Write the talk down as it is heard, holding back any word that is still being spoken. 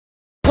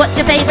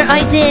What's your favourite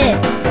idea?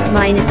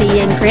 Mine is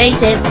being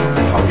creative.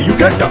 How do you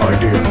get that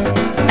idea?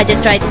 I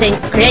just try to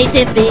think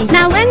creatively.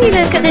 Now when you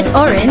look at this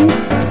orange,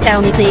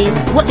 tell me please,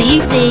 what do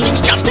you see? It's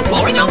just a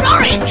boring old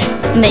orange.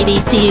 Maybe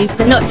to you,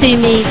 but not to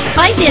me.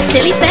 I see a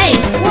silly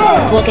face,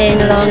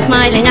 walking along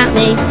smiling at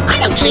me. I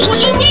don't see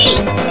what you mean.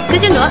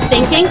 Because you're not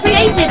thinking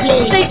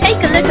creatively. So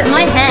take a look at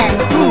my hair.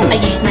 I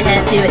use my hair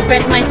to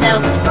express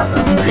myself. That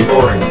sounds pretty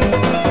boring.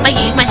 I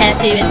use my hair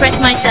to express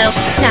myself.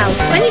 Now,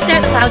 when you stare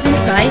at the clouds in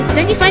the sky,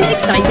 don't you find it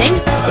exciting?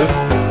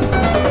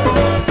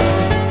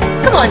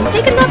 Come on,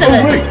 take another Oh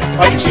look. wait,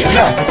 I can see a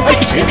cat. I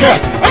can see a cat.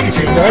 I can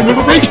see a man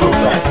with a baseball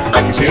bat. I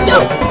can see a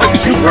dog. I can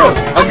see a frog.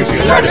 I can see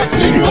a ladder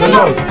leaning on a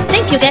log.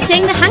 Think you're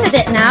getting the hang of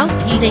it now,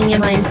 using your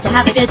minds to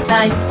have a good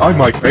time. I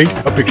might paint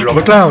a picture of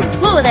a clown.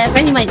 Whoa there,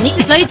 friend, you might need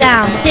to slow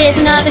down. Here's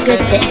another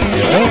good tip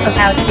of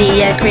how to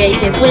be a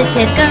creative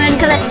wizard. Go and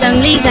collect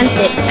some leaves and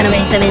sticks and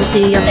arrange them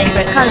into your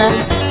favourite colour.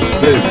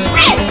 Blue.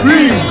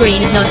 Green.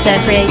 Green is not a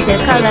creative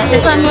colour.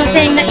 There's one more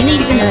thing that you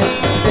need to know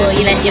before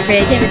you let your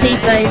creativity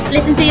flow.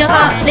 Listen to your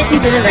heart,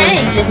 listen to the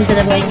rain, listen to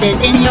the voices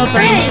in your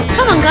brain.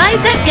 Come on guys,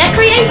 let's get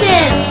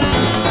creative!